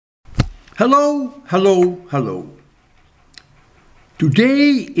Hello, hello, hello.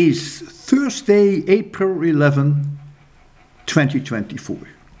 Today is Thursday, April 11, 2024.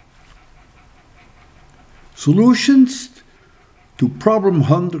 Solutions to problem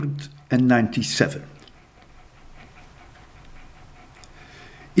 197.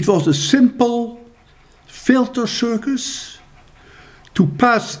 It was a simple filter circuit to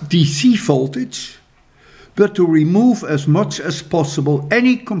pass DC voltage, but to remove as much as possible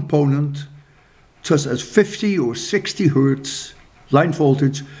any component, such as 50 or 60 Hertz line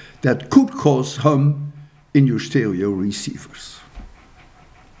voltage, that could cause hum in your stereo receivers.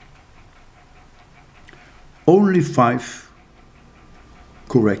 Only 5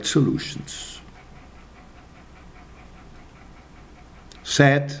 correct solutions.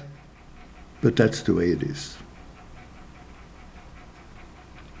 Sad, but that's the way it is.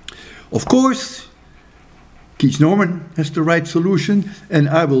 Of course, Kees Norman has the right solution, and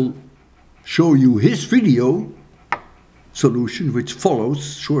I will show you his video solution, which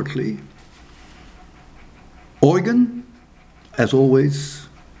follows shortly. Eugen, as always.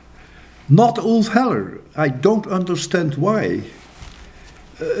 Not Ulf Heller. I don't understand why.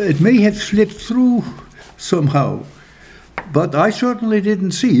 It may have slipped through somehow, but I certainly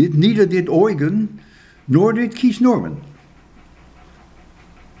didn't see it. Neither did Eugen, nor did Kees Norman.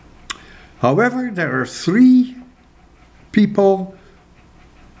 However, there are 3 people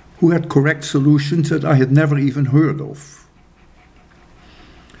who had correct solutions that I had never even heard of.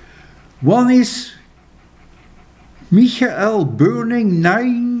 One is Michael Burning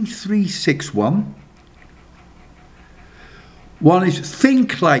 9361. One is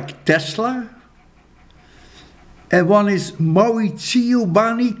Think Like Tesla. And one is Maurizio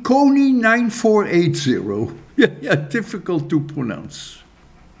Bani Koni 9480. Yeah, difficult to pronounce.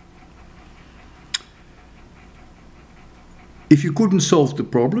 If you couldn't solve the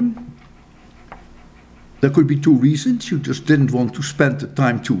problem, there could be 2 reasons. You just didn't want to spend the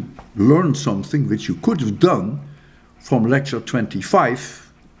time to learn something which you could have done from lecture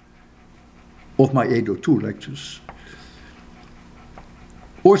 25 of my 802 lectures.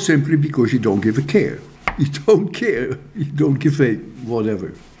 Or simply because you don't give a care. You don't care. You don't give a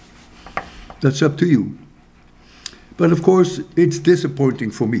whatever. That's up to you. But of course, it's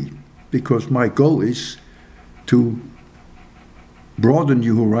disappointing for me, because my goal is to broaden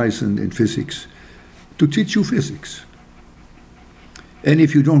your horizon in physics, to teach you physics. And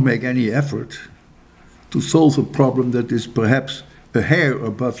if you don't make any effort to solve a problem that is perhaps a hair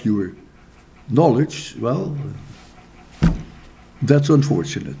above your knowledge, well, that's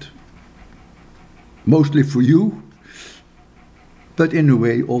unfortunate. Mostly for you, but in a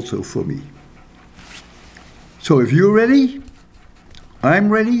way also for me. So if you're ready,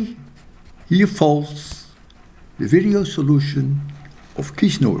 I'm ready. Here falls the video solution of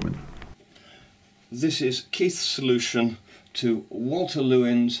Kees Norman. This is Keith's solution to Walter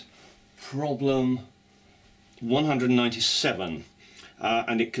Lewin's problem 197,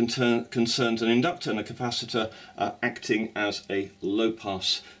 and it concerns an inductor and a capacitor acting as a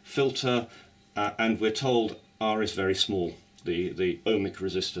low-pass filter, and we're told R is very small, the ohmic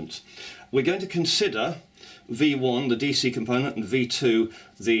resistance. We're going to consider V1, the DC component, and V2,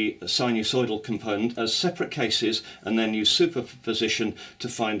 the sinusoidal component, as separate cases, and then use superposition to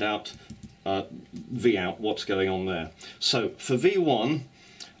find out V out, what's going on there. So for V1,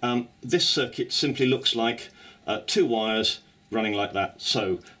 this circuit simply looks like 2 wires running like that.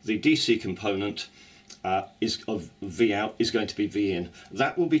 So the DC component of V out is going to be V in.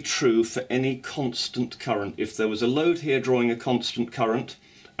 That will be true for any constant current. If there was a load here drawing a constant current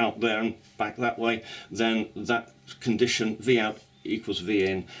out there and back that way, then that condition V out equals V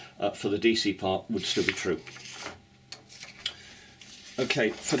in for the DC part would still be true. Okay,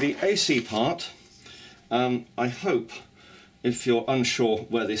 for the AC part, I hope, if you're unsure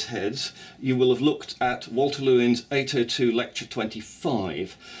where this heads, you will have looked at Walter Lewin's 802 lecture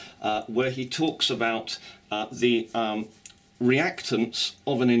 25, where he talks about the reactance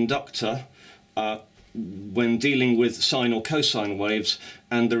of an inductor when dealing with sine or cosine waves,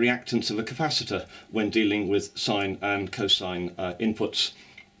 and the reactance of a capacitor when dealing with sine and cosine inputs.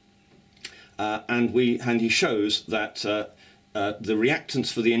 And he shows that the reactance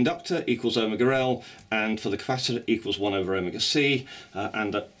for the inductor equals omega L, and for the capacitor equals 1 over omega C,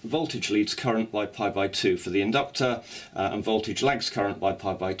 and that voltage leads current by pi/2 for the inductor, and voltage lags current by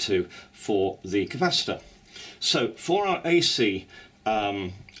pi/2 for the capacitor. So for our AC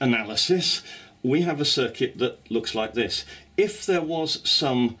analysis, we have a circuit that looks like this. If there was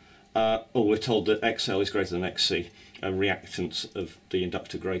some, we're told that XL is greater than XC, a reactance of the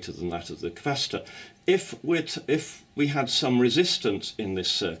inductor greater than that of the capacitor. if we had some resistance in this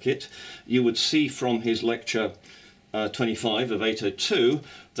circuit, you would see from his lecture 25 of 802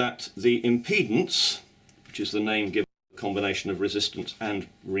 that the impedance, which is the name given to the combination of resistance and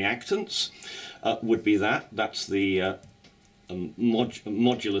reactance, would be that's the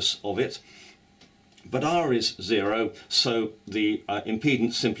modulus of it. But R is 0, so the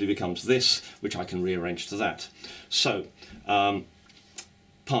impedance simply becomes this, which I can rearrange to that. So,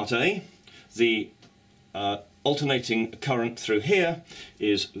 part A, the alternating current through here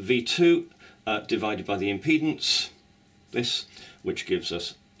is V2 divided by the impedance, this, which gives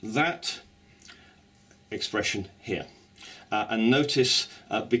us that expression here. And notice,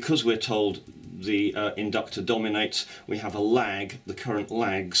 because we're told the inductor dominates, we have a lag, the current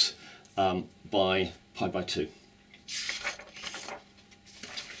lags by pi by 2.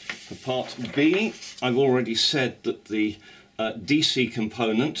 For part B, I've already said that the DC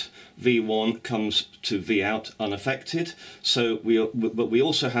component V1 comes to V out unaffected, so but we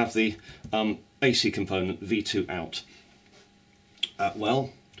also have the AC component V2 out.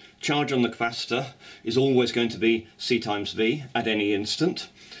 Well, charge on the capacitor is always going to be C times V at any instant,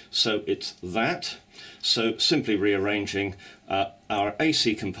 so it's that. So simply rearranging our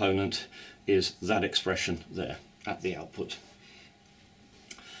AC component is that expression there at the output.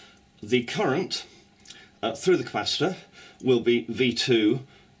 The current through the capacitor will be V2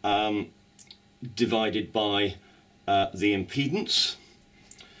 divided by the impedance.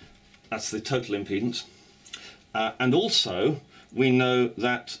 That's the total impedance. And also we know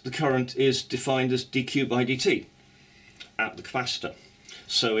that the current is defined as dq by dt at the capacitor.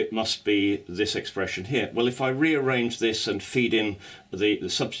 So it must be this expression here. Well, if I rearrange this and feed in the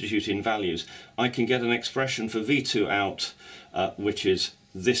substitute in values, I can get an expression for V2 out, which is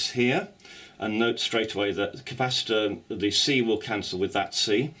this here. And note straight away that the capacitor, the C will cancel with that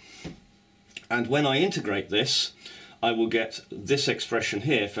C. And when I integrate this, I will get this expression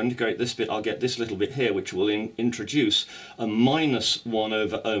here. If I integrate this bit, I'll get this little bit here, which will introduce a minus 1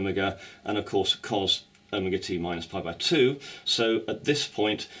 over omega, and of course cos omega t minus pi by 2. So at this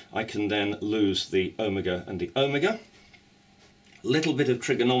point, I can then lose the omega and the omega. Little bit of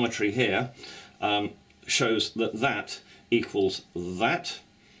trigonometry here shows that that equals that.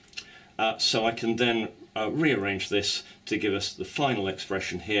 So I can then rearrange this to give us the final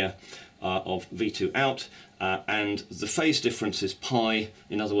expression here of V2 out, and the phase difference is pi,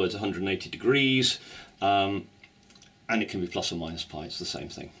 in other words 180 degrees, and it can be plus or minus pi, it's the same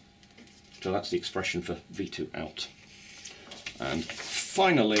thing. So that's the expression for V2 out. And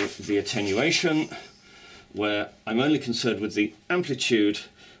finally the attenuation, where I'm only concerned with the amplitude,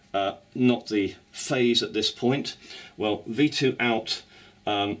 not the phase at this point. Well, V2 out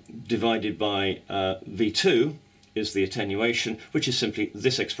divided by V2 is the attenuation, which is simply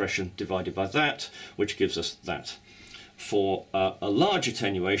this expression divided by that, which gives us that. For a large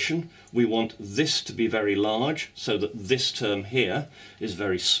attenuation, we want this to be very large, so that this term here is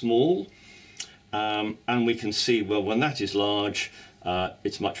very small. And we can see, well, when that is large,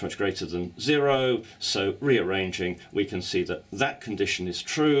 it's much, much greater than 0. So rearranging, we can see that that condition is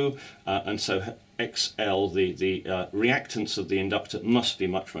true, and so XL, the reactance of the inductor, must be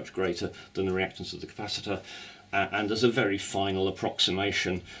much, much greater than the reactance of the capacitor. And as a very final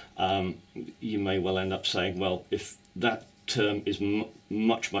approximation, you may well end up saying, well, if that term is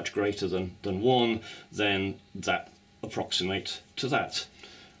much, much greater than 1, then that approximates to that.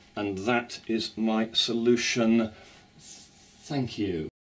 And that is my solution. Thank you.